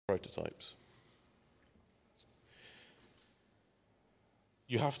prototypes.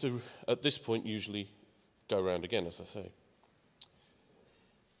 You have to, at this point, usually go around again, as I say.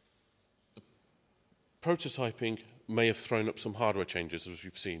 Prototyping may have thrown up some hardware changes, as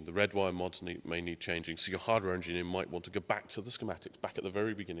you've seen. The red wire mods may need changing, so your hardware engineer might want to go back to the schematics, back at the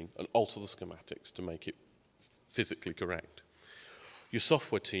very beginning, and alter the schematics to make it physically correct. Your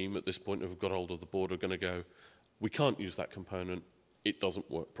software team at this point, who've got hold of the board, are going to go, we can't use that component, it doesn't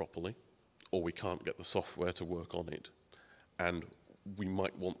work properly, or we can't get the software to work on it, and we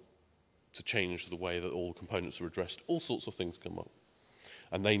might want to change the way that all the components are addressed. All sorts of things come up,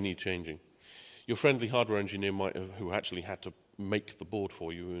 and they need changing. Your friendly hardware engineer who actually had to make the board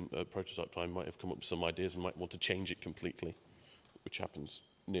for you in prototype time might have come up with some ideas and might want to change it completely, which happens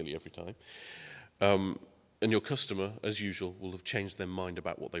nearly every time. And your customer, as usual, will have changed their mind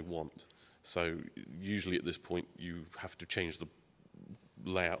about what they want. So usually at this point, you have to change the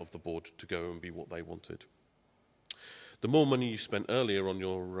layout of the board to go and be what they wanted. The more money you spent earlier on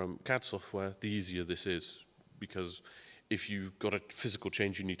your CAD software, the easier this is, because if you've got a physical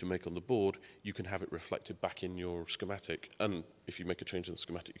change you need to make on the board, you can have it reflected back in your schematic. And if you make a change in the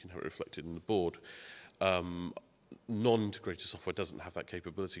schematic, you can have it reflected in the board. Non-integrated software doesn't have that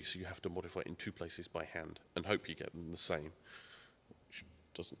capability, so you have to modify it in two places by hand and hope you get them the same, which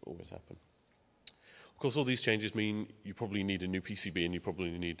doesn't always happen. Of course, all these changes mean you probably need a new PCB and you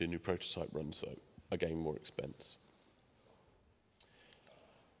probably need a new prototype run, so again, more expense.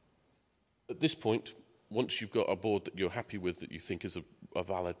 At this point, once you've got a board that you're happy with, that you think is a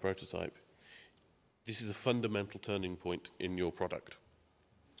valid prototype, this is a fundamental turning point in your product.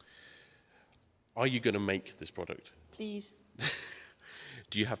 Are you going to make this product? Please.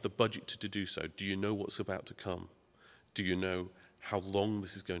 Do you have the budget to do so? Do you know what's about to come? Do you know how long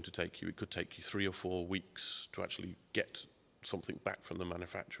this is going to take you? It could take you 3 or 4 weeks to actually get something back from the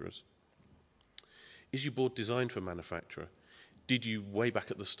manufacturers. Is your board designed for manufacturer? Did you, way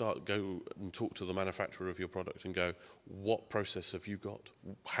back at the start, go and talk to the manufacturer of your product and go, what process have you got?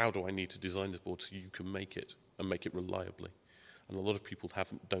 How do I need to design this board so you can make it and make it reliably? And a lot of people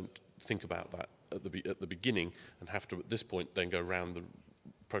don't think about that at the beginning and have to, at this point, then go around the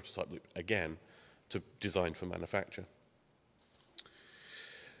prototype loop again to design for manufacture.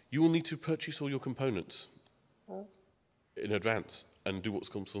 You will need to purchase all your components in advance and do what's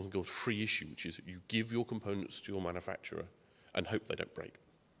called something called free issue, which is you give your components to your manufacturer and hope they don't break.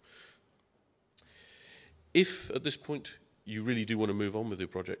 If, at this point, you really do want to move on with your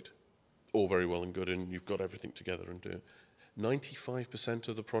project, all very well and good, and you've got everything together and do it, 95%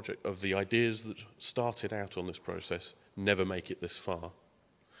 of the project, of the ideas that started out on this process, never make it this far.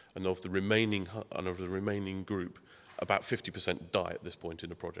 And of the remaining group, about 50% die at this point in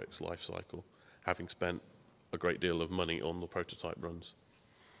the project's life cycle, having spent a great deal of money on the prototype runs,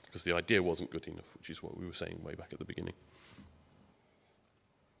 because the idea wasn't good enough, which is what we were saying way back at the beginning.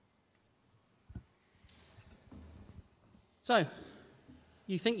 So,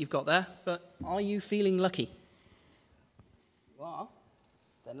 you think you've got there, but are you feeling lucky? You are?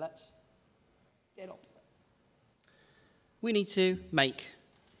 Then let's get on with it. We need to make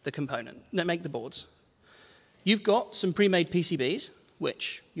the boards. You've got some pre-made PCBs,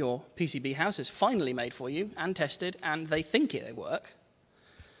 which your PCB house has finally made for you and tested, and they think they work.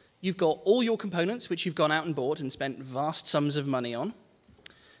 You've got all your components, which you've gone out and bought and spent vast sums of money on.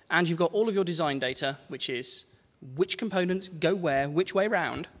 And you've got all of your design data, which is which components go where, which way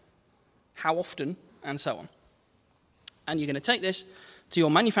round, how often, and so on. And you're going to take this to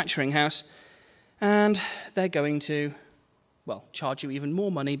your manufacturing house, and they're going to, well, charge you even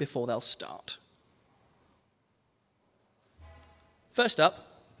more money before they'll start. First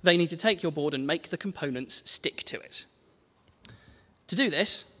up, they need to take your board and make the components stick to it. To do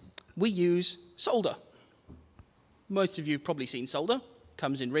this, we use solder. Most of you have probably seen solder.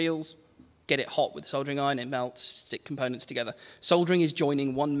 Comes in reels. Get it hot with a soldering iron, it melts, stick components together. Soldering is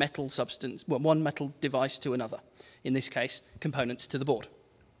joining one metal device to another. In this case, components to the board.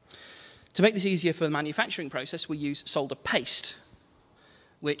 To make this easier for the manufacturing process, we use solder paste,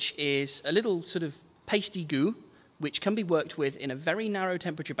 which is a little sort of pasty goo, which can be worked with in a very narrow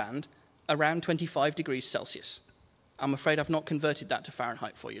temperature band, around 25 degrees Celsius. I'm afraid I've not converted that to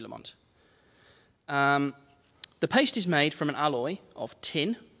Fahrenheit for you, Lamont. The paste is made from an alloy of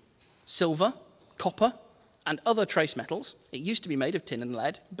tin, silver, copper, and other trace metals. It used to be made of tin and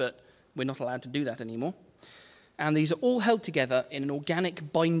lead, but we're not allowed to do that anymore. And these are all held together in an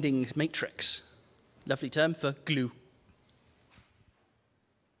organic binding matrix. Lovely term for glue.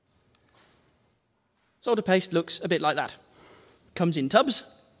 Solder paste looks a bit like that. Comes in tubs.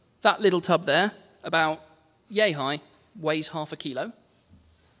 That little tub there, about yay high, weighs 0.5 kilo.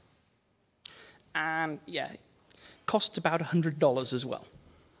 And yeah, it costs about $100 as well.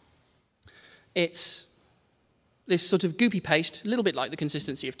 It's this sort of goopy paste, a little bit like the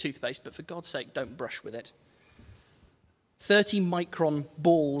consistency of toothpaste, but for God's sake, don't brush with it. 30-micron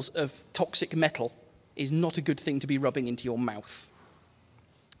balls of toxic metal is not a good thing to be rubbing into your mouth.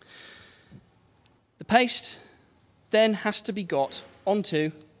 The paste then has to be got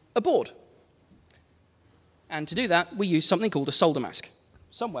onto a board. And to do that, we use something called a solder mask.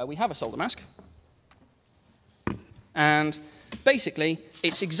 Somewhere we have a solder mask. And basically,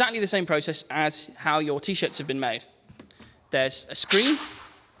 it's exactly the same process as how your T-shirts have been made. There's a screen,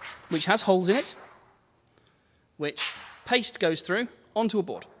 which has holes in it, which paste goes through onto a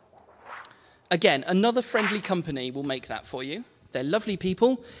board. Again, another friendly company will make that for you. They're lovely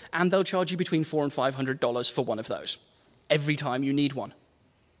people, and they'll charge you between $400 and $500 for one of those, every time you need one.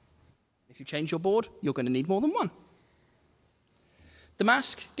 If you change your board, you're going to need more than one. The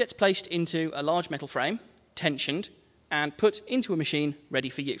mask gets placed into a large metal frame, tensioned, and put into a machine ready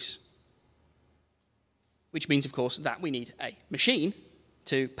for use. Which means, of course, that we need a machine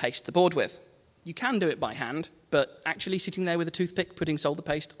to paste the board with. You can do it by hand, but actually sitting there with a toothpick putting solder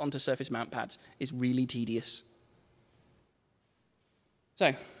paste onto surface mount pads is really tedious.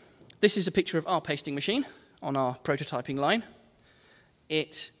 So, this is a picture of our pasting machine on our prototyping line.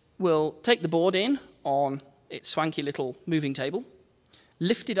 It will take the board in on its swanky little moving table,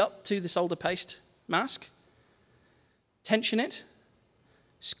 lift it up to the solder paste mask, tension it,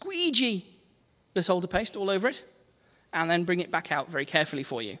 squeegee the solder paste all over it, and then bring it back out very carefully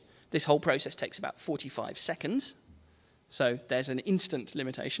for you. This whole process takes about 45 seconds, so there's an instant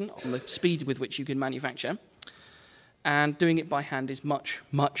limitation on the speed with which you can manufacture, and doing it by hand is much,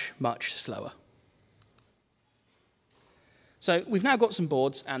 much, much slower. So we've now got some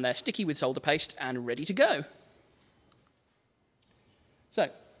boards, and they're sticky with solder paste and ready to go. So,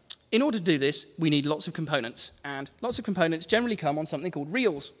 in order to do this, we need lots of components, and lots of components generally come on something called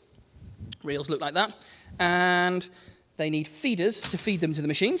reels. Reels look like that, and they need feeders to feed them to the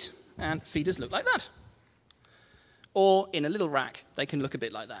machines, and feeders look like that. Or in a little rack, they can look a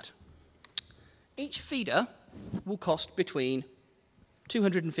bit like that. Each feeder will cost between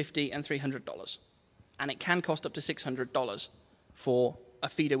 $250 and $300, and it can cost up to $600 for a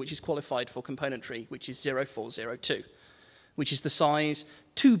feeder which is qualified for componentry, which is 0402, which is the size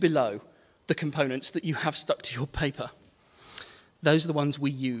 2 below the components that you have stuck to your paper. Those are the ones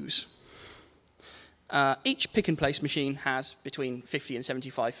we use. Each pick-and-place machine has between 50 and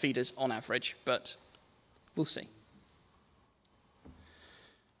 75 feeders on average, but we'll see.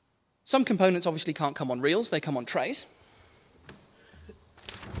 Some components obviously can't come on reels, they come on trays,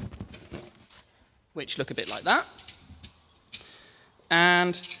 which look a bit like that.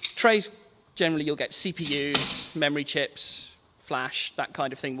 And trays, generally you'll get CPUs, memory chips, flash, that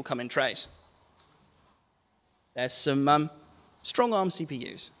kind of thing will come in trays. There's some strong-arm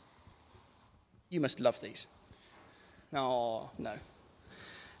CPUs. You must love these. Oh, no.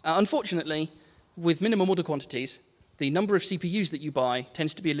 Unfortunately, with minimum order quantities, the number of CPUs that you buy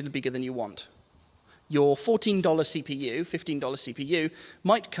tends to be a little bigger than you want. Your $14 CPU, $15 CPU,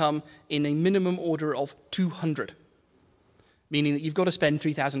 might come in a minimum order of 200, meaning that you've got to spend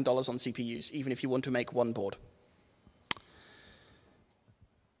 $3,000 on CPUs, even if you want to make one board.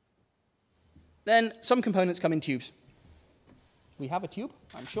 Then some components come in tubes. We have a tube,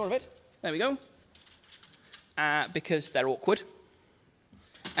 I'm sure of it. There we go. Because they're awkward.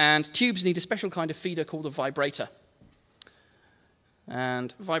 And tubes need a special kind of feeder called a vibrator.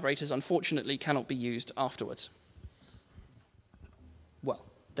 And vibrators, unfortunately, cannot be used afterwards. Well,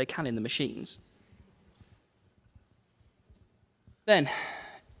 they can in the machines. Then,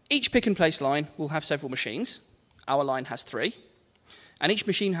 each pick-and-place line will have several machines. Our line has 3. And each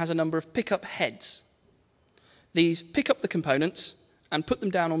machine has a number of pick-up heads. These pick up the components and put them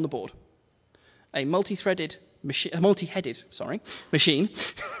down on the board. A multi-headed machine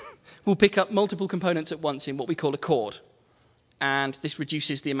will pick up multiple components at once in what we call a chord. And this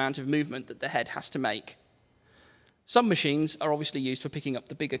reduces the amount of movement that the head has to make. Some machines are obviously used for picking up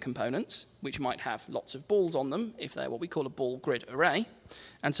the bigger components, which might have lots of balls on them, if they're what we call a ball grid array.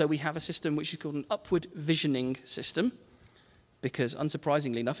 And so we have a system which is called an upward visioning system, because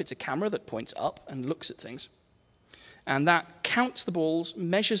unsurprisingly enough, it's a camera that points up and looks at things. And that counts the balls,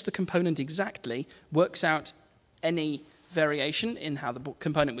 measures the component exactly, works out any variation in how the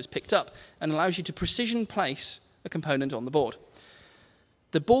component was picked up, and allows you to precision place a component on the board.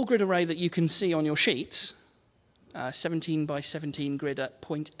 The ball grid array that you can see on your sheets, 17 by 17 grid at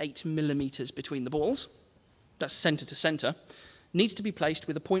 0.8 millimeters between the balls, that's center to center, needs to be placed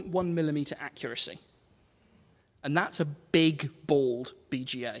with a 0.1 millimeter accuracy. And that's a big, bald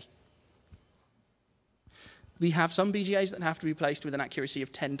BGA. We have some BGAs that have to be placed with an accuracy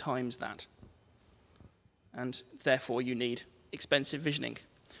of 10 times that. And therefore, you need expensive visioning.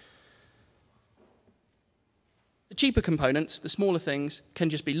 The cheaper components, the smaller things,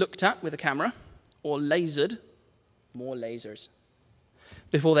 can just be looked at with a camera or lasered, more lasers,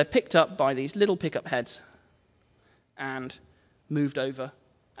 before they're picked up by these little pickup heads and moved over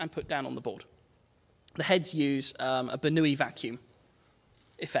and put down on the board. The heads use a Bernoulli vacuum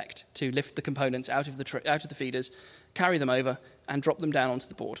effect to lift the components out of the feeders, carry them over, and drop them down onto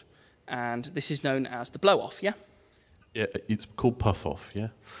the board. And this is known as the blow-off, yeah? Yeah, it's called puff-off, yeah?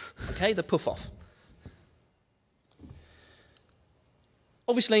 Okay, the puff-off.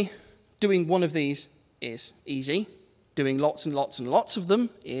 Obviously, doing one of these is easy. Doing lots and lots and lots of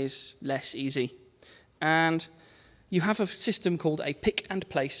them is less easy. And you have a system called a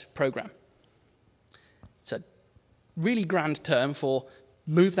pick-and-place program. It's a really grand term for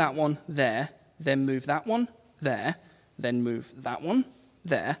move that one there, then move that one there, then move that one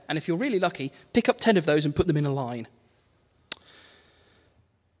there, and if you're really lucky, pick up 10 of those and put them in a line.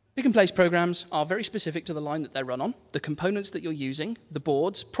 Pick-and-place programs are very specific to the line that they run on, the components that you're using, the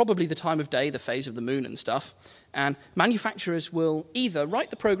boards, probably the time of day, the phase of the moon and stuff, and manufacturers will either write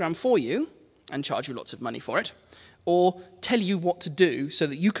the program for you and charge you lots of money for it, or tell you what to do so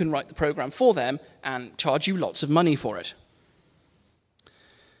that you can write the program for them and charge you lots of money for it.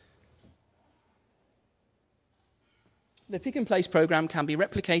 The pick-and-place program can be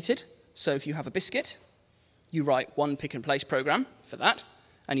replicated, so if you have a biscuit, you write one pick-and-place program for that,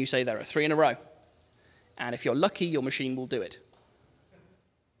 and you say there are 3 in a row. And if you're lucky, your machine will do it.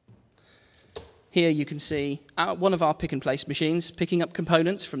 Here you can see one of our pick-and-place machines picking up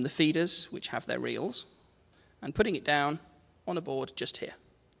components from the feeders, which have their reels, and putting it down on a board just here.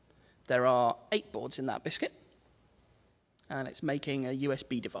 There are 8 boards in that biscuit, and it's making a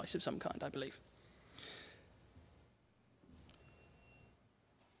USB device of some kind, I believe.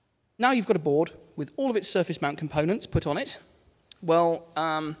 Now you've got a board with all of its surface mount components put on it. Well,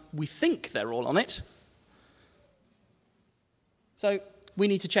 we think they're all on it. So we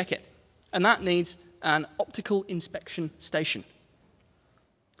need to check it. And that needs an optical inspection station.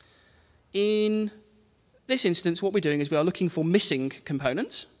 In this instance, what we're doing is we are looking for missing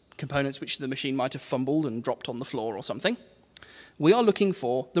components, components which the machine might have fumbled and dropped on the floor or something. We are looking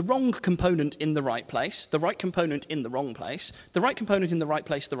for the wrong component in the right place, the right component in the wrong place, the right component in the right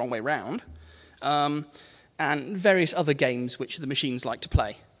place the wrong way round, and various other games which the machines like to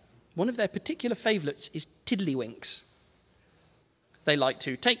play. One of their particular favourites is tiddlywinks. They like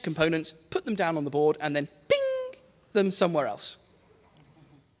to take components, put them down on the board, and then ping them somewhere else.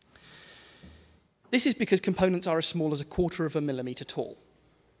 This is because components are as small as 1/4 of a millimetre tall.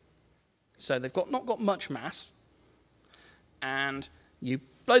 So they've not got much mass, and you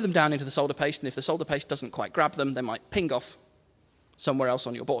blow them down into the solder paste, and if the solder paste doesn't quite grab them, they might ping off somewhere else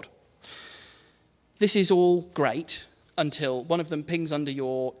on your board. This is all great until one of them pings under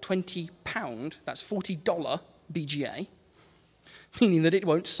your £20, that's $40 BGA, meaning that it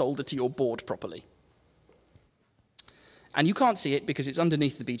won't solder to your board properly. And you can't see it because it's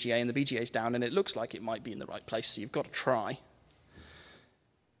underneath the BGA, and the BGA is down, and it looks like it might be in the right place, so you've got to try.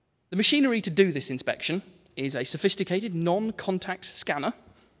 The machinery to do this inspection is a sophisticated non-contact scanner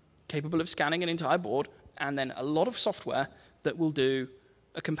capable of scanning an entire board, and then a lot of software that will do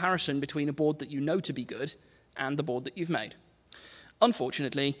a comparison between a board that you know to be good and the board that you've made.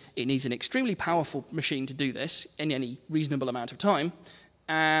 Unfortunately, it needs an extremely powerful machine to do this in any reasonable amount of time,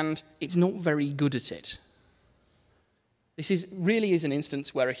 and it's not very good at it. This really is an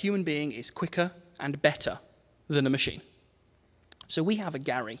instance where a human being is quicker and better than a machine. So we have a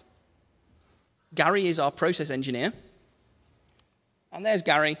Gary. Gary is our process engineer, and there's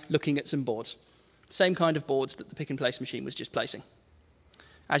Gary looking at some boards. Same kind of boards that the pick-and-place machine was just placing.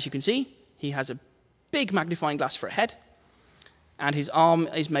 As you can see, he has a big magnifying glass for a head, and his arm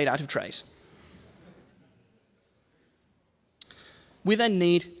is made out of trays. We then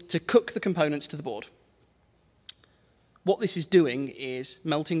need to cook the components to the board. What this is doing is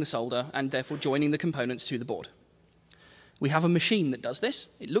melting the solder and therefore joining the components to the board. We have a machine that does this.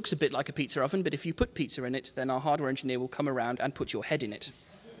 It looks a bit like a pizza oven, but if you put pizza in it, then our hardware engineer will come around and put your head in it.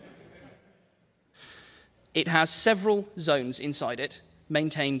 It has several zones inside it,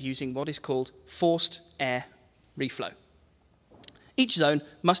 maintained using what is called forced air reflow. Each zone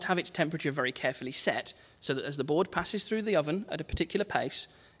must have its temperature very carefully set so that as the board passes through the oven at a particular pace,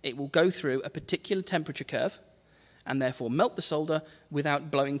 it will go through a particular temperature curve and therefore melt the solder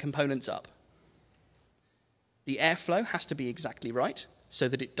without blowing components up. The airflow has to be exactly right so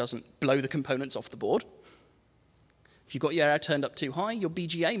that it doesn't blow the components off the board. If you've got your air turned up too high, your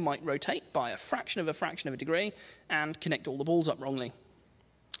BGA might rotate by a fraction of a degree and connect all the balls up wrongly.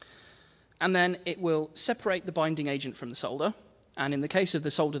 And then it will separate the binding agent from the solder. And in the case of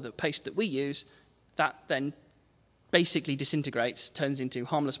the solder paste that we use, that then basically disintegrates, turns into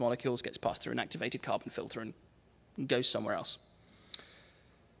harmless molecules, gets passed through an activated carbon filter, and goes somewhere else.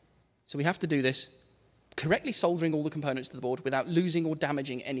 So we have to do this, correctly soldering all the components to the board without losing or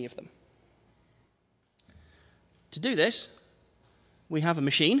damaging any of them. To do this, we have a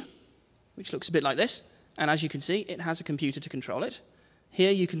machine, which looks a bit like this. And as you can see, it has a computer to control it.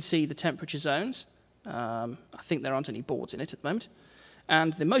 Here you can see the temperature zones. I think there aren't any boards in it at the moment.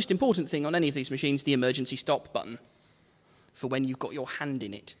 And the most important thing on any of these machines, the emergency stop button, for when you've got your hand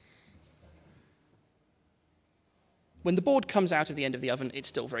in it. When the board comes out of the end of the oven, it's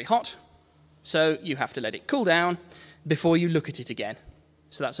still very hot. So you have to let it cool down before you look at it again.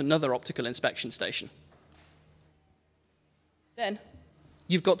 So that's another optical inspection station. Then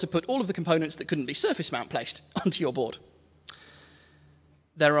you've got to put all of the components that couldn't be surface mount placed onto your board.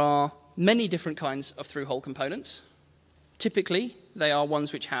 There are many different kinds of through-hole components. Typically, they are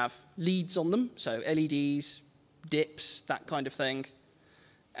ones which have leads on them, so LEDs, dips, that kind of thing.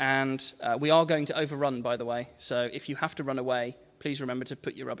 And we are going to overrun, by the way, so if you have to run away, please remember to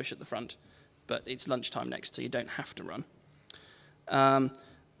put your rubbish at the front. But it's lunchtime next, so you don't have to run.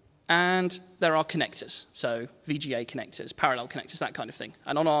 And there are connectors, so VGA connectors, parallel connectors, that kind of thing.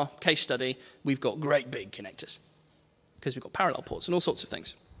 And on our case study, we've got great big connectors, because we've got parallel ports and all sorts of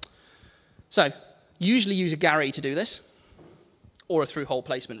things. So you usually use a Gary to do this, or a through-hole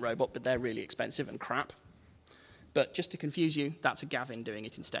placement robot, but they're really expensive and crap. But just to confuse you, that's a Gavin doing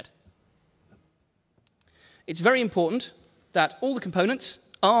it instead. It's very important that all the components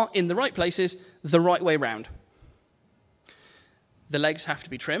are in the right places the right way round. The legs have to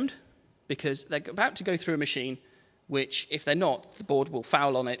be trimmed because they're about to go through a machine which, if they're not, the board will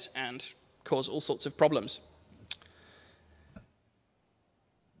foul on it and cause all sorts of problems.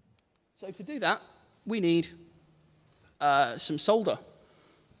 So to do that, we need some solder.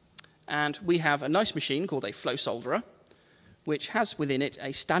 And we have a nice machine called a flow solderer, which has within it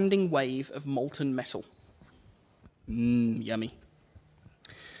a standing wave of molten metal. Yummy.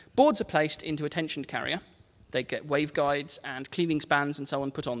 Boards are placed into a tension carrier. They get waveguides and cleaning spans and so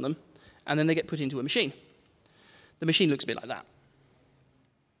on put on them, and then they get put into a machine. The machine looks a bit like that.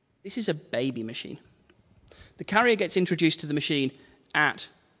 This is a baby machine. The carrier gets introduced to the machine at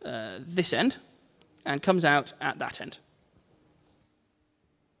this end and comes out at that end.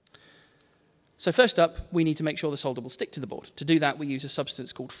 So first up, we need to make sure the solder will stick to the board. To do that, we use a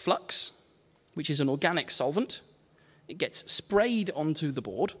substance called flux, which is an organic solvent. It gets sprayed onto the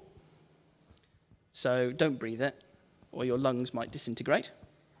board, so don't breathe it, or your lungs might disintegrate.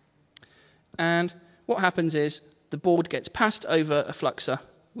 And what happens is the board gets passed over a fluxer,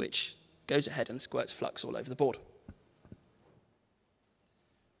 which goes ahead and squirts flux all over the board.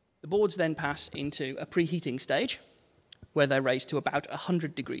 The boards then pass into a preheating stage, where they're raised to about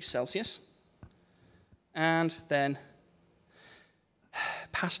 100 degrees Celsius, and then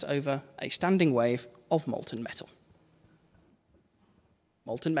passed over a standing wave of molten metal.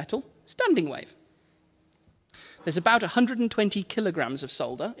 Molten metal, standing wave. There's about 120 kilograms of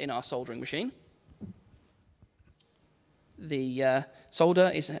solder in our soldering machine. The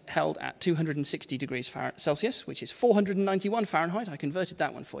solder is held at 260 degrees Celsius, which is 491 Fahrenheit. I converted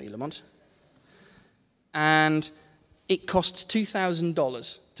that one for you, Lamont. And it costs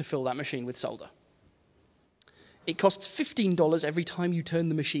 $2,000 to fill that machine with solder. It costs $15 every time you turn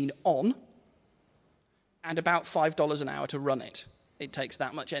the machine on, and about $5 an hour to run it. It takes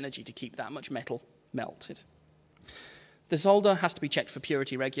that much energy to keep that much metal melted. The solder has to be checked for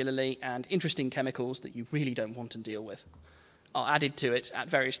purity regularly, and interesting chemicals that you really don't want to deal with are added to it at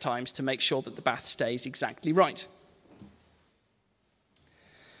various times to make sure that the bath stays exactly right.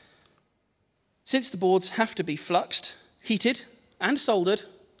 Since the boards have to be fluxed, heated, and soldered,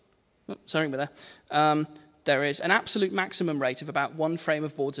 there is an absolute maximum rate of about 1 frame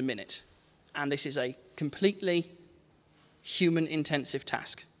of boards a minute, and this is a completely human-intensive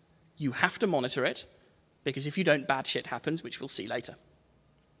task. You have to monitor it, because if you don't, bad shit happens, which we'll see later.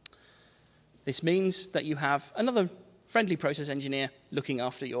 This means that you have another friendly process engineer looking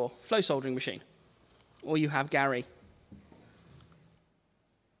after your flow soldering machine, or you have Gary.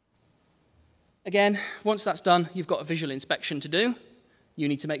 Again, once that's done, you've got a visual inspection to do. You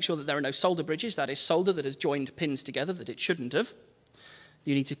need to make sure that there are no solder bridges, that is solder that has joined pins together that it shouldn't have.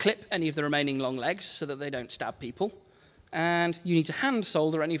 You need to clip any of the remaining long legs so that they don't stab people. And you need to hand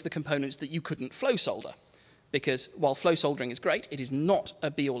solder any of the components that you couldn't flow solder, because while flow soldering is great, it is not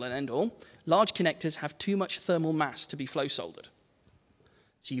a be-all and end-all. Large connectors have too much thermal mass to be flow soldered.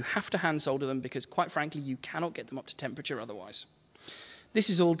 So you have to hand solder them because, quite frankly, you cannot get them up to temperature otherwise. This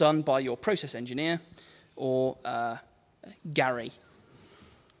is all done by your process engineer or Gary.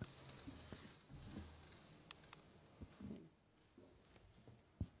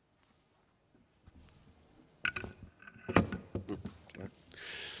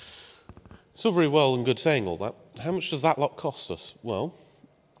 It's all very well and good saying all that. How much does that lot cost us? Well,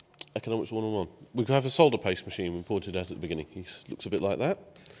 economics 101. We have a solder paste machine we pointed out at the beginning. He looks a bit like that.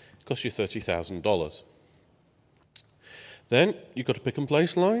 It costs you $30,000. Then you've got a pick and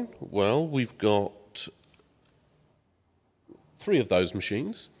place line. Well, we've got 3 of those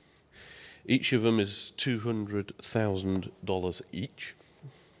machines. Each of them is $200,000 each.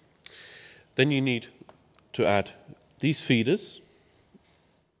 Then you need to add these feeders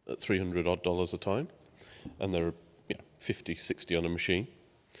at $300 odd a time, and they're 50, 60 on a machine.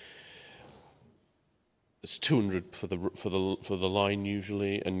 It's 200 for the line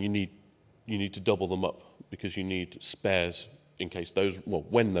usually, and you need to double them up because you need spares in case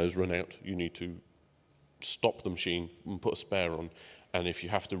when those run out, you need to stop the machine and put a spare on, and if you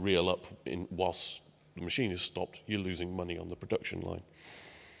have to reel up whilst the machine is stopped, you're losing money on the production line.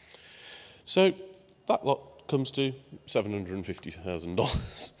 So that lot comes to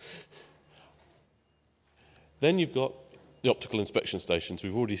 $750,000. Then you've got the optical inspection stations.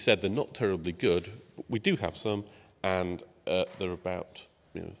 We've already said they're not terribly good, but we do have some, and they're about,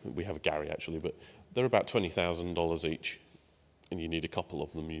 we have a Gary actually, but they're about $20,000 each, and you need a couple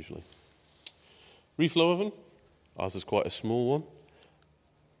of them usually. Reflow oven, ours is quite a small one.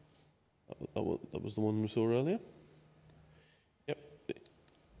 That was the one we saw earlier. Yep,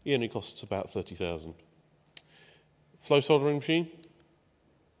 it only costs about $30,000. Flow soldering machine,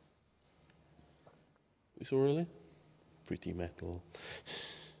 we saw earlier. Pretty metal.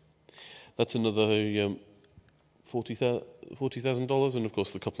 That's another $40,000, and of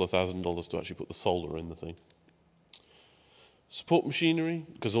course a couple of $1,000s to actually put the solder in the thing. Support machinery,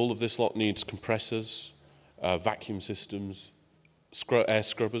 because all of this lot needs compressors, vacuum systems, air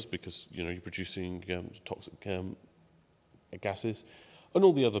scrubbers, because you're producing toxic gases, and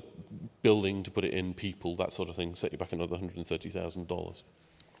all the other building to put it in, people, that sort of thing, set you back another $130,000.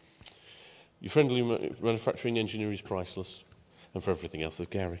 Your friendly manufacturing engineer is priceless, and for everything else, there's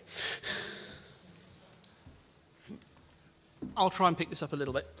Gary. I'll try and pick this up a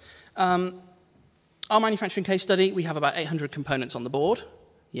little bit. Our manufacturing case study, we have about 800 components on the board.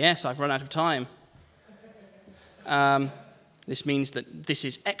 Yes, I've run out of time. This means that this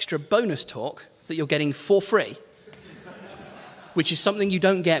is extra bonus talk that you're getting for free, which is something you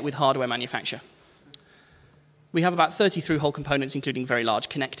don't get with hardware manufacture. We have about 30 through-hole components, including very large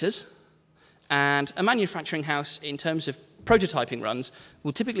connectors. And a manufacturing house, in terms of prototyping runs,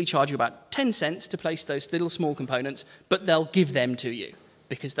 will typically charge you about 10 cents to place those little small components, but they'll give them to you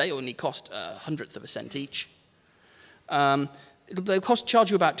because they only cost 1/100 of a cent each. They'll charge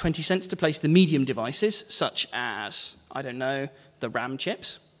you about 20 cents to place the medium devices, such as, I don't know, the RAM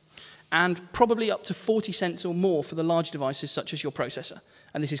chips, and probably up to 40 cents or more for the large devices, such as your processor.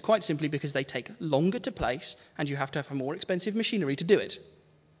 And this is quite simply because they take longer to place, and you have to have a more expensive machinery to do it.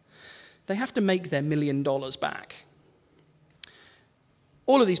 They have to make their $1 million back.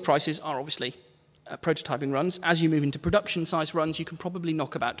 All of these prices are obviously prototyping runs. As you move into production size runs, you can probably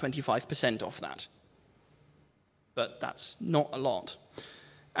knock about 25% off that. But that's not a lot.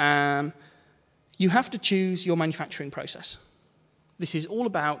 You have to choose your manufacturing process. This is all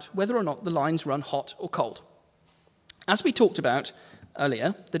about whether or not the lines run hot or cold. As we talked about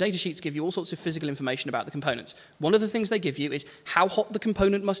earlier, the datasheets give you all sorts of physical information about the components. One of the things they give you is how hot the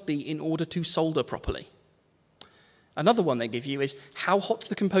component must be in order to solder properly. Another one they give you is how hot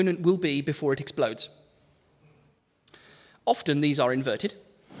the component will be before it explodes. Often these are inverted,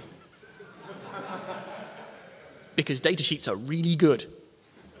 because datasheets are really good.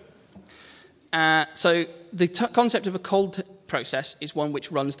 So the concept of a cold process is one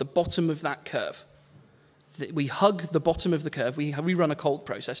which runs the bottom of that curve. We hug the bottom of the curve. We run a cold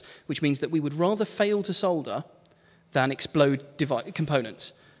process, which means that we would rather fail to solder than explode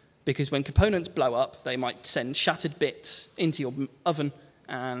components. Because when components blow up, they might send shattered bits into your oven,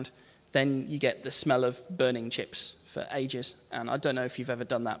 and then you get the smell of burning chips for ages. And I don't know if you've ever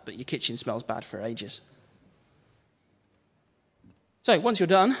done that, but your kitchen smells bad for ages. So once you're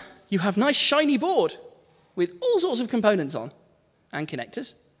done, you have a nice shiny board with all sorts of components on, and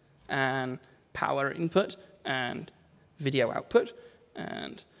connectors, and power input, and video output,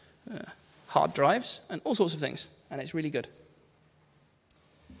 and hard drives, and all sorts of things. And it's really good.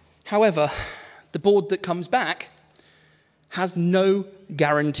 However, The board that comes back has no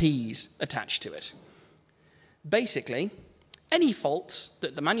guarantees attached to it. Basically, any faults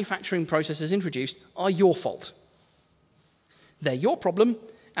that the manufacturing process has introduced are your fault. They're your problem,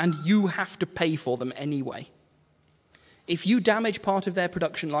 and you have to pay for them anyway. If you damage part of their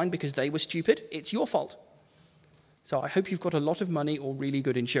production line because they were stupid, it's your fault. So I hope you've got a lot of money or really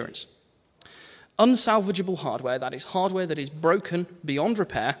good insurance. Unsalvageable hardware, that is hardware that is broken beyond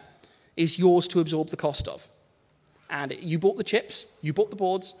repair, is yours to absorb the cost of. And you bought the chips, you bought the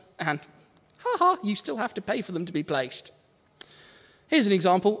boards, and you still have to pay for them to be placed. Here's an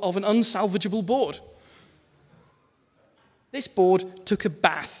example of an unsalvageable board. This board took a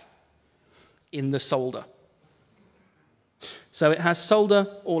bath in the solder. So it has solder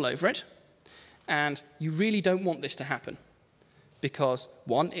all over it, and you really don't want this to happen because,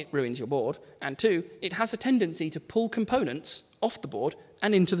 one, it ruins your board, and two, it has a tendency to pull components off the board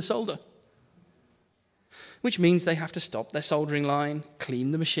and into the solder, which means they have to stop their soldering line,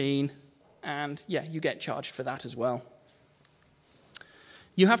 clean the machine, and yeah, you get charged for that as well.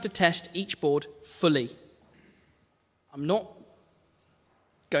 You have to test each board fully. I'm not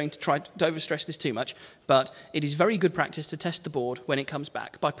going to try to overstress this too much, but it is very good practice to test the board when it comes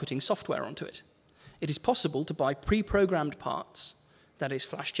back by putting software onto it. It is possible to buy pre-programmed parts, that is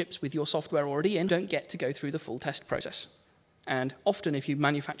flash chips with your software already in, don't get to go through the full test process. And often if you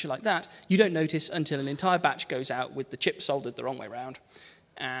manufacture like that, you don't notice until an entire batch goes out with the chip soldered the wrong way around,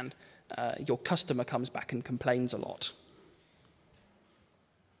 and your customer comes back and complains a lot.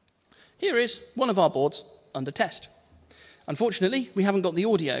 Here is one of our boards under test. Unfortunately, we haven't got the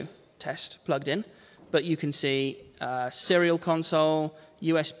audio test plugged in, but you can see serial console,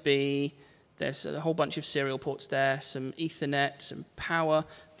 USB, there's a whole bunch of serial ports there, some Ethernet, some power.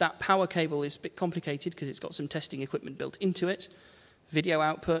 That power cable is a bit complicated because it's got some testing equipment built into it, video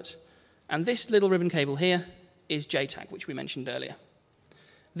output, and this little ribbon cable here is JTAG, which we mentioned earlier.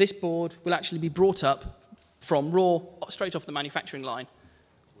 This board will actually be brought up from raw, straight off the manufacturing line,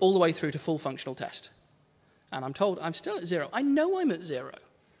 all the way through to full functional test. And I'm told I'm still at 0. I know I'm at 0.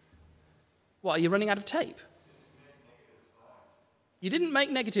 What, are you running out of tape? You didn't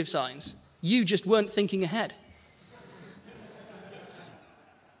make negative signs. You just weren't thinking ahead.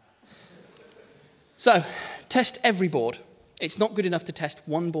 So, test every board. It's not good enough to test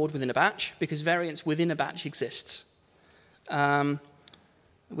one board within a batch, because variance within a batch exists.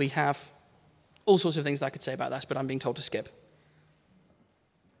 We have all sorts of things that I could say about that, but I'm being told to skip.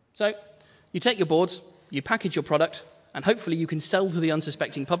 So, you take your boards, you package your product, and hopefully you can sell to the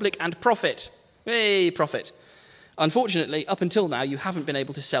unsuspecting public and profit. Hey, profit. Unfortunately, up until now, you haven't been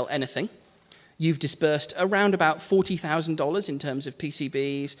able to sell anything. You've dispersed around about $40,000 in terms of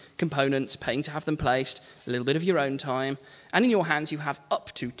PCBs, components, paying to have them placed, a little bit of your own time, and in your hands you have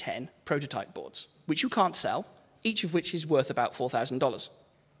up to 10 prototype boards, which you can't sell, each of which is worth about $4,000.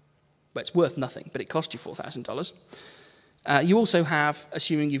 Well, it's worth nothing, but it cost you $4,000. You also have,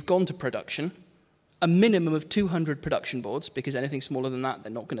 assuming you've gone to production, a minimum of 200 production boards, because anything smaller than that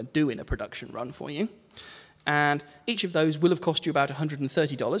they're not going to do in a production run for you. And each of those will have cost you about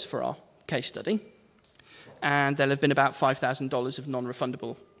 $130 for our case study. And there'll have been about $5,000 of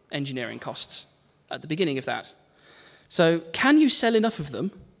non-refundable engineering costs at the beginning of that. So can you sell enough of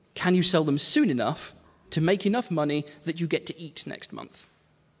them? Can you sell them soon enough to make enough money that you get to eat next month?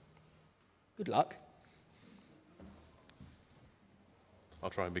 Good luck. I'll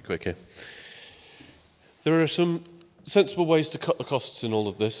try and be quick here. There are some sensible ways to cut the costs in all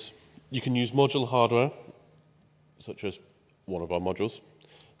of this. You can use modular hardware, such as one of our modules.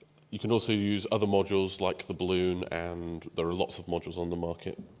 You can also use other modules like the balloon, and there are lots of modules on the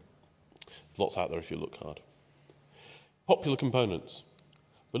market. Lots out there if you look hard. Popular components,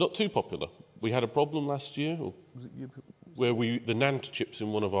 but not too popular. We had a problem last year where the NAND chips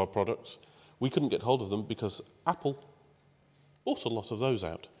in one of our products, we couldn't get hold of them because Apple bought a lot of those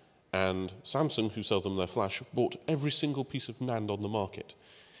out. And Samsung, who sell them their flash, bought every single piece of NAND on the market,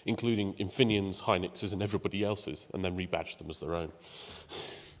 including Infineon's, Hynix's, and everybody else's, and then rebadged them as their own.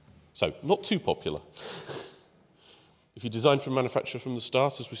 So, not too popular. If you design for manufacture from the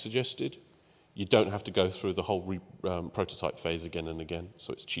start, as we suggested, you don't have to go through the whole prototype phase again and again,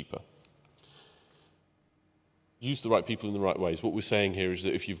 so it's cheaper. Use the right people in the right ways. What we're saying here is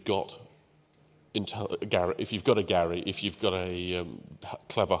that if you've got a Gary, if you've got a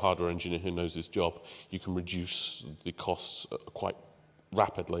clever hardware engineer who knows his job, you can reduce the costs quite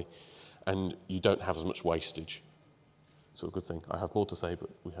rapidly, and you don't have as much wastage. So a good thing. I have more to say, but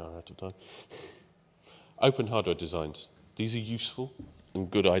we are out of time. Open hardware designs. These are useful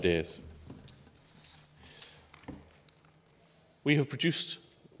and good ideas. We have produced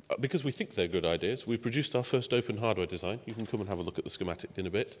because we think they're good ideas, we produced our first open hardware design. You can come and have a look at the schematic in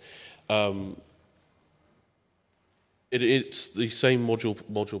a bit. It's the same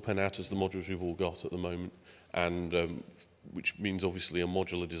module pen out as the modules you've all got at the moment, and which means obviously a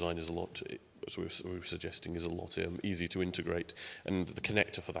modular design is a lot, as we were suggesting, is a lot easier to integrate, and the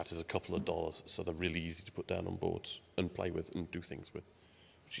connector for that is a couple of dollars, so they're really easy to put down on boards and play with and do things with,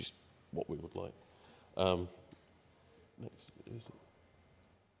 which is what we would like. Next, is it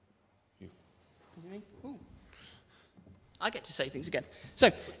you? Is it me? Ooh. I get to say things again. So,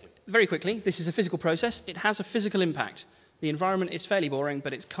 very quickly, this is a physical process. It has a physical impact. The environment is fairly boring,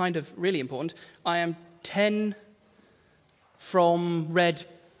 but it's kind of really important. I am 10 from red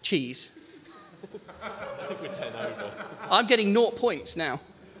cheese. I think we're 10 over. I'm getting 0 points now.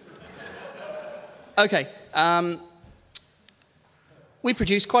 Okay. We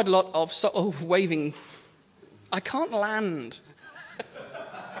produce quite a lot of waving. I can't land.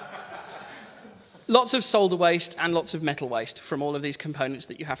 Lots of solder waste and lots of metal waste from all of these components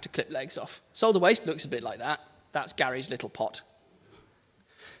that you have to clip legs off. Solder waste looks a bit like that. That's Gary's little pot.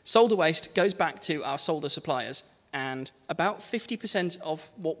 Solder waste goes back to our solder suppliers, and about 50%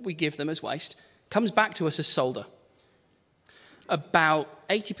 of what we give them as waste comes back to us as solder. About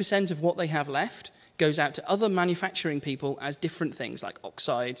 80% of what they have left goes out to other manufacturing people as different things, like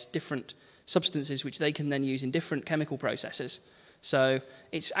oxides, different substances, which they can then use in different chemical processes. So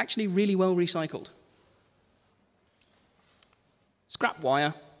it's actually really well recycled. Scrap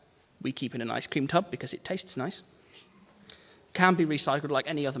wire, we keep in an ice cream tub because it tastes nice. Can be recycled like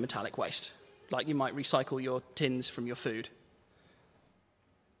any other metallic waste, like you might recycle your tins from your food.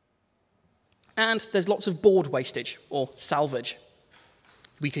 And there's lots of board wastage, or salvage.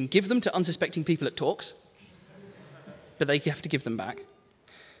 We can give them to unsuspecting people at talks, but they have to give them back.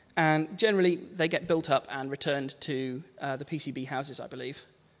 And generally, they get built up and returned to the PCB houses, I believe,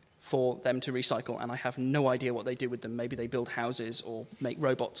 for them to recycle, and I have no idea what they do with them. Maybe they build houses or make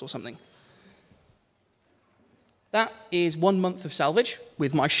robots or something. That is 1 month of salvage,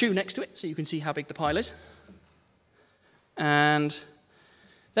 with my shoe next to it, so you can see how big the pile is. And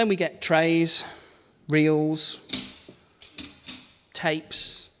then we get trays, reels,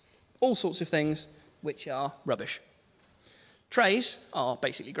 tapes, all sorts of things which are rubbish. Trays are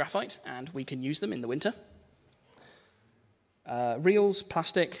basically graphite, and we can use them in the winter. Reels,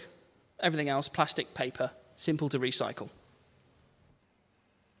 plastic, everything else, plastic, paper, simple to recycle.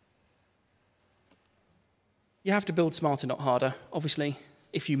 You have to build smarter, not harder. Obviously,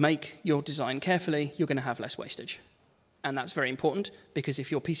 if you make your design carefully, you're going to have less wastage. And that's very important, because if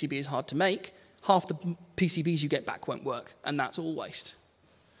your PCB is hard to make, half the PCBs you get back won't work, and that's all waste.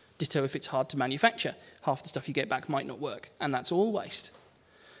 Ditto if it's hard to manufacture. Half the stuff you get back might not work, and that's all waste.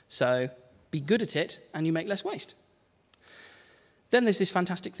 So be good at it, and you make less waste. Then there's this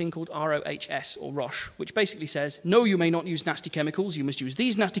fantastic thing called ROHS, or ROSH, which basically says, no, you may not use nasty chemicals, you must use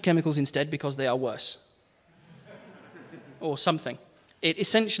these nasty chemicals instead because they are worse. Or something. It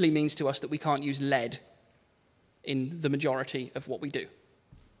essentially means to us that we can't use lead in the majority of what we do.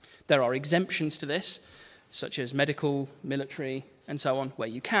 There are exemptions to this, such as medical, military, and so on, where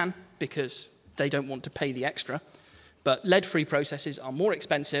you can, because they don't want to pay the extra. But lead-free processes are more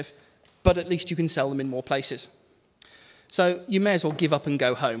expensive, but at least you can sell them in more places. So you may as well give up and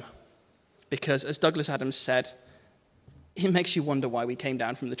go home, because as Douglas Adams said, it makes you wonder why we came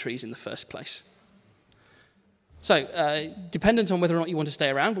down from the trees in the first place. So, dependent on whether or not you want to stay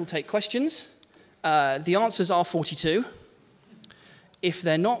around, we'll take questions. The answers are 42. If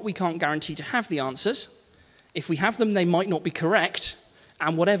they're not, we can't guarantee to have the answers. If we have them, they might not be correct,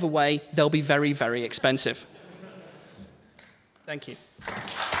 and whatever way, they'll be very, very expensive. Thank you.